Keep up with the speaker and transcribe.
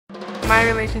My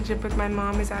relationship with my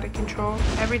mom is out of control.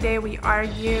 Every day we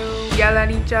argue, yell at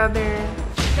each other.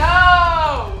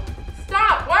 No!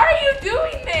 Stop! Why are you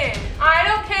doing this? I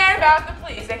don't care about the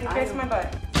police. They can kiss my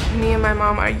butt. Me and my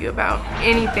mom argue about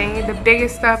anything. The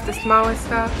biggest stuff, the smallest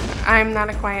stuff. I'm not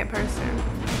a quiet person.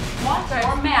 What?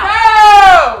 Or mouth?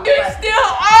 No! You still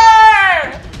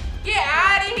are! Get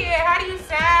out of here! How do you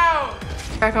sound?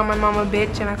 I call my mom a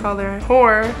bitch and I call her a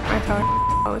whore. I tell her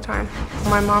all the time.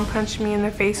 My mom punched me in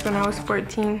the face when I was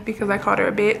 14 because I called her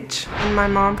a bitch. And my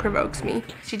mom provokes me.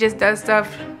 She just does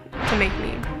stuff to make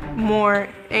me more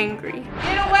angry.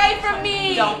 Get away from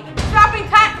me! Don't. Stop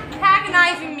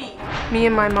antagonizing me! Me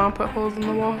and my mom put holes in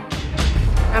the wall.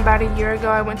 About a year ago,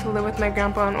 I went to live with my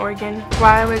grandpa in Oregon.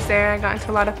 While I was there, I got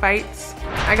into a lot of fights.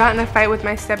 I got in a fight with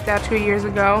my stepdad 2 years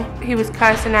ago. He was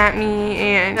cussing at me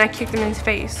and I kicked him in his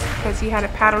face because he had a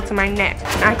paddle to my neck.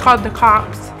 I called the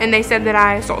cops and they said that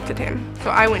I assaulted him. So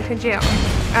I went to jail.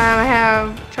 I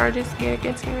have charges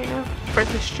against me right now for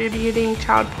distributing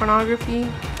child pornography.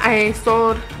 I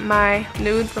sold my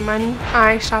nudes for money.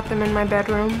 I shot them in my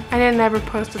bedroom. I didn't ever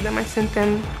posted them. I sent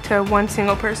them to one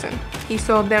single person. He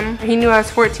sold them. He knew I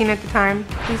was 14 at the time.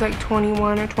 He's like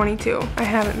 21 or 22. I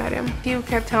haven't met him. He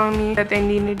kept telling me that they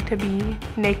needed to be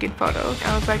naked photos.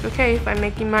 I was like, okay, if I'm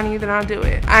making money, then I'll do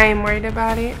it. I am worried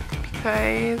about it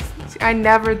because I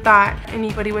never thought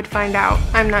anybody would find out.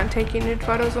 I'm not taking nude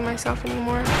photos of myself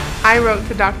anymore. I wrote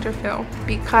to Dr. Phil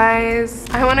because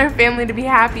I want our family to be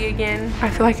happy again. I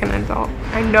feel like an adult.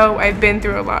 I know I've been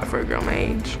through a lot for a girl my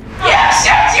age. Yeah,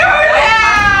 shut your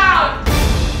mouth!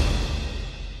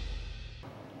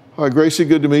 Hi, Gracie,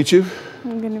 good to meet you.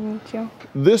 I'm good to meet you.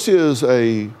 This is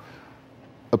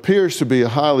appears to be a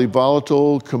highly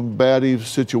volatile, combative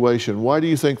situation. Why do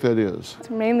you think that is? It's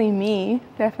mainly me,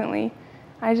 definitely.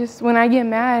 When I get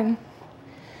mad,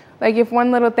 like if one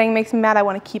little thing makes me mad, I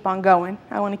want to keep on going.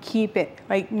 I want to keep it,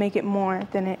 like make it more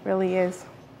than it really is.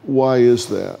 Why is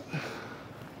that?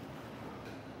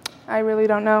 I really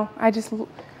don't know.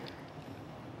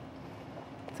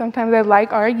 Sometimes I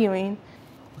like arguing.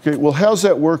 Okay, well, how's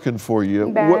that working for you?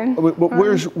 Bad.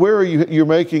 Where are you?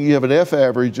 You have an F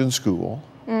average in school.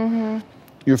 Mm-hmm.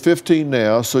 You're 15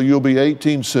 now, so you'll be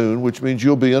 18 soon, which means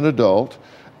you'll be an adult.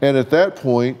 And at that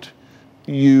point,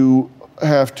 you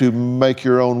have to make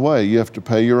your own way. You have to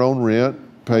pay your own rent,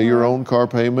 pay your own car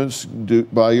payments,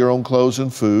 buy your own clothes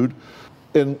and food.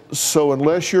 And so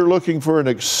unless you're looking for an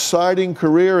exciting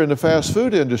career in the fast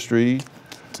food industry,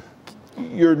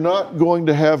 you're not going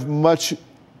to have much.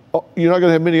 You're not going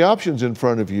to have many options in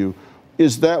front of you.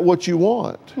 Is that what you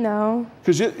want? No.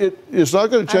 Because it's not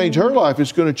going to change her life,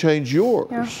 it's going to change yours.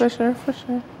 Yeah, for sure, for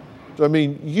sure. I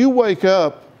mean, you wake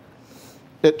up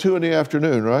at 2 in the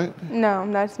afternoon, right? No,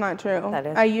 that's not true. That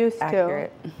is I used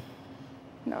accurate. to.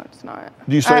 No, it's not.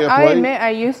 Do you stay up late? I admit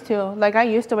I used to. Like, I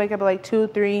used to wake up at like 2,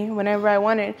 3, whenever I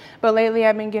wanted. But lately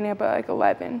I've been getting up at like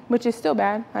 11, which is still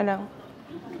bad, I know.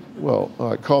 Well,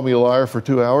 call me a liar for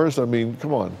 2 hours? I mean,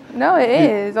 come on. No, it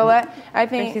is. I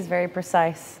think She's very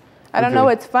precise. I don't know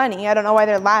what's funny. I don't know why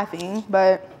they're laughing,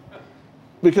 but.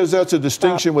 Because that's a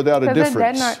distinction without a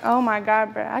difference. Oh my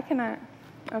God, bro. I cannot.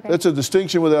 Okay. That's a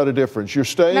distinction without a difference. You're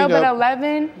staying up. No, but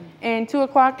 11 and 2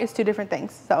 o'clock is two different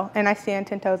things. So, and I stand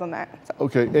 10 toes on that. So.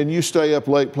 Okay, and you stay up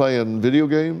late playing video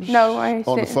games? No,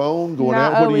 on the phone, going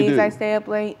not out? What do you always. do? I stay up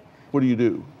late. What do you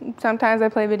do? Sometimes I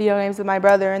play video games with my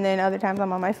brother, and then other times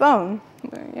I'm on my phone.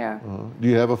 Yeah. Do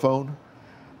you have a phone?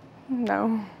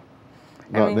 No.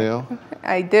 Not now?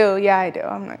 I do. Yeah, I do.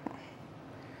 I'm not.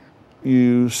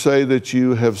 You say that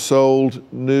you have sold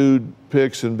nude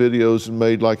pics and videos and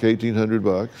made like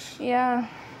 $1,800. Yeah.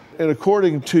 And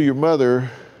according to your mother,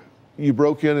 you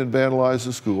broke in and vandalized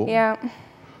the school. Yeah.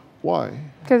 Why?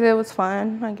 Because it was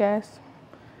fun, I guess.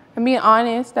 And being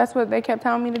honest, that's what they kept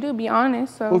telling me to do, be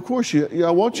honest. So. Well, of course,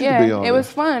 I want you to be honest. It was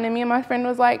fun. And me and my friend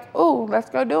was like, "Ooh, let's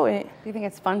go do it." Do you think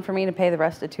it's fun for me to pay the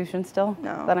restitution still?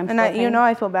 No. That I'm and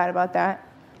I feel bad about that.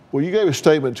 Well, you gave a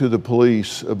statement to the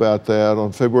police about that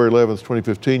on February 11th,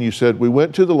 2015. You said, "We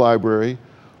went to the library,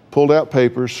 pulled out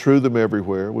papers, threw them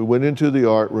everywhere. We went into the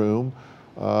art room,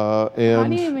 and How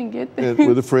do you even get this?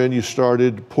 with a friend, you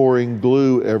started pouring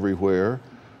glue everywhere.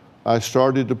 I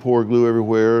started to pour glue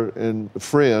everywhere, and a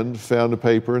friend found a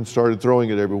paper and started throwing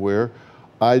it everywhere.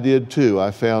 I did too. I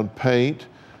found paint,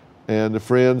 and the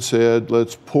friend said,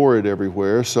 let's pour it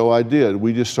everywhere. So I did.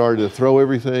 We just started to throw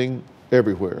everything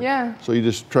everywhere. Yeah. So you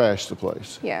just trashed the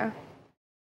place. Yeah.